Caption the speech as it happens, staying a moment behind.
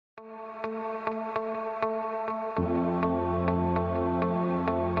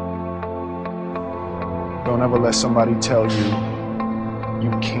Don't ever let somebody tell you you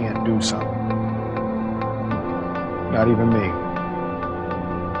can't do something. Not even me.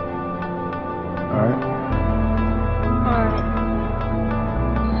 All right?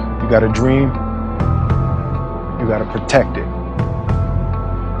 You got a dream, you got to protect it.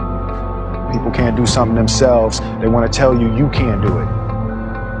 People can't do something themselves. They want to tell you you can't do it.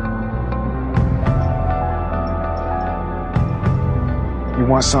 You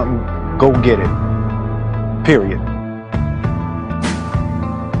want something, go get it. Period.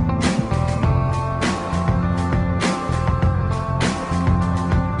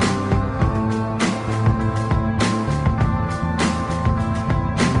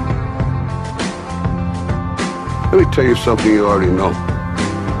 Let me tell you something you already know.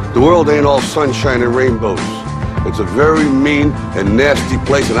 The world ain't all sunshine and rainbows. It's a very mean and nasty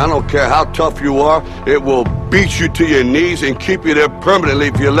place, and I don't care how tough you are, it will beat you to your knees and keep you there permanently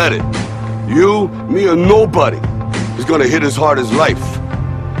if you let it. You, me, or nobody is gonna hit as hard as life.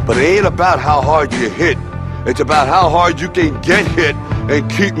 But it ain't about how hard you hit. It's about how hard you can get hit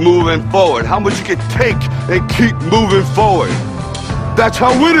and keep moving forward. How much you can take and keep moving forward. That's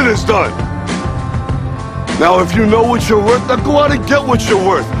how winning is done. Now, if you know what you're worth, now go out and get what you're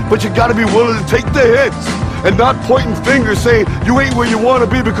worth. But you gotta be willing to take the hits and not pointing fingers saying you ain't where you wanna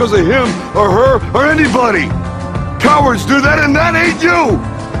be because of him or her or anybody. Cowards do that, and that ain't you.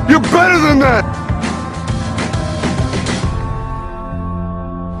 You're better than that.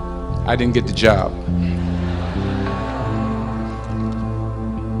 I didn't get the job.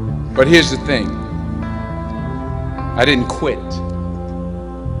 But here's the thing. I didn't quit.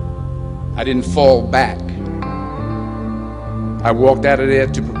 I didn't fall back. I walked out of there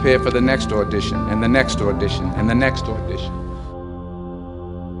to prepare for the next audition, and the next audition, and the next audition.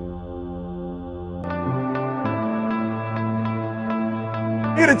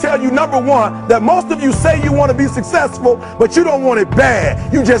 I'm here to tell you, number one, that most of you say you want to be successful, but you don't want it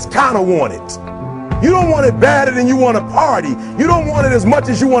bad. You just kind of want it. You don't want it badder than you want to party. You don't want it as much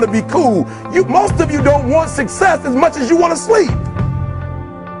as you want to be cool. Most of you don't want success as much as you want to sleep.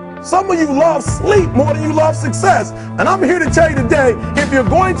 Some of you love sleep more than you love success. And I'm here to tell you today, if you're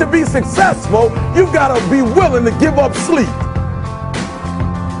going to be successful, you've got to be willing to give up sleep.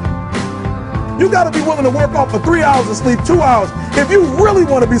 You got to be willing to work off for 3 hours of sleep, 2 hours. If you really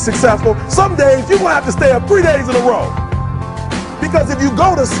want to be successful, some days you're going to have to stay up 3 days in a row. Because if you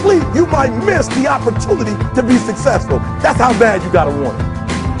go to sleep, you might miss the opportunity to be successful. That's how bad you got to want it.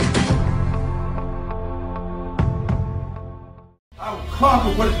 I will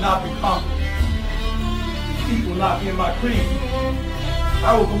conquer what has not been conquered. Defeat will not be in my creed.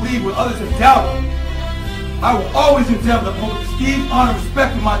 I will believe what others have doubted. I will always endeavor to uphold the esteem, honor, and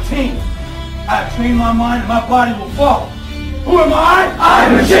respect of my team. I have trained my mind and my body will follow. Who am I? I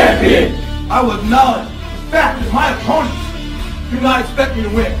am a champion. I will acknowledge the fact that my opponents do not expect me to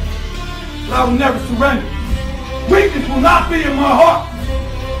win. But I will never surrender. Weakness will not be in my heart.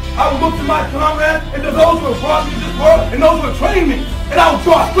 I will look to my comrades and to those who have brought me to this world and those who have trained me, and I will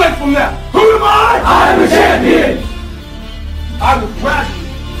draw strength from them. Who am I? I am a champion. I will gradually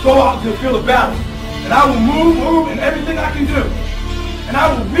go out to the field of battle, and I will move in everything I can do. And I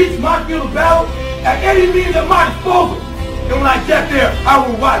will reach my field of battle at any means at my disposal. And when I get there, I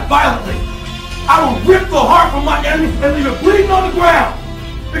will ride violently. I will rip the heart from my enemy and leave it bleeding on the ground,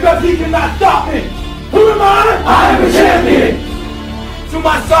 because he cannot stop me. Who am I? I am a champion. To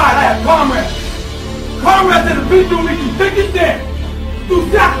my side, I have comrades. Comrades that have been through me through thick and thin, through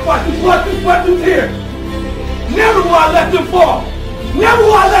sacrifice, through blood, through sweat, through tears. Never will I let them fall. Never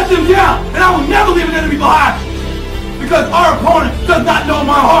will I let them down. And I will never leave an enemy behind. Because our opponent does not know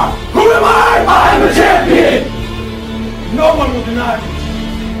my heart. Who am I? I am a champion. No one will deny me.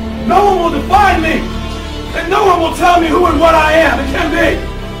 No one will define me. And no one will tell me who and what I am and can be.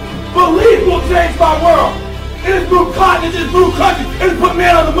 Belief will change my world. It has moved continents, it has moved countries, it has put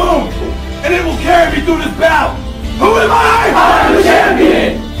man on the moon. And it will carry me through this battle. Who am I? I am the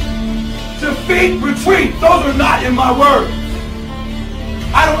champion. Defeat, retreat, those are not in my words.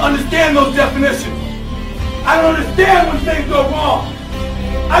 I don't understand those definitions. I don't understand when things go wrong.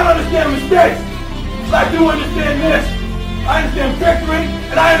 I don't understand mistakes. But I do understand this. I understand victory,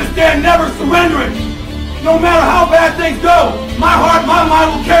 and I understand never surrendering. No matter how bad things go, my heart, my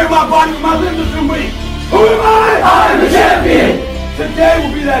mind will carry my body when my limbs are too weak. Who am I? I am the champion. Today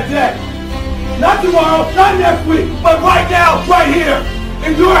will be that day. Not tomorrow, not next week, but right now, right here,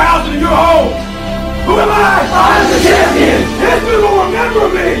 in your house and in your home. Who am I? I am the champion. History will remember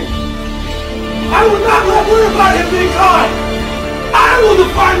me. I will not let everybody be kind. I will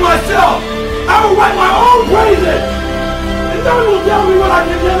define myself. I will write my own praises. And no one will tell me what I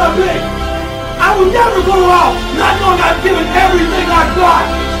can never be. I will never go out not knowing I've given everything I've got.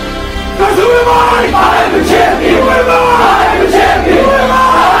 Because who am I? I am a champion. Who am I? I am a champion. Who am I?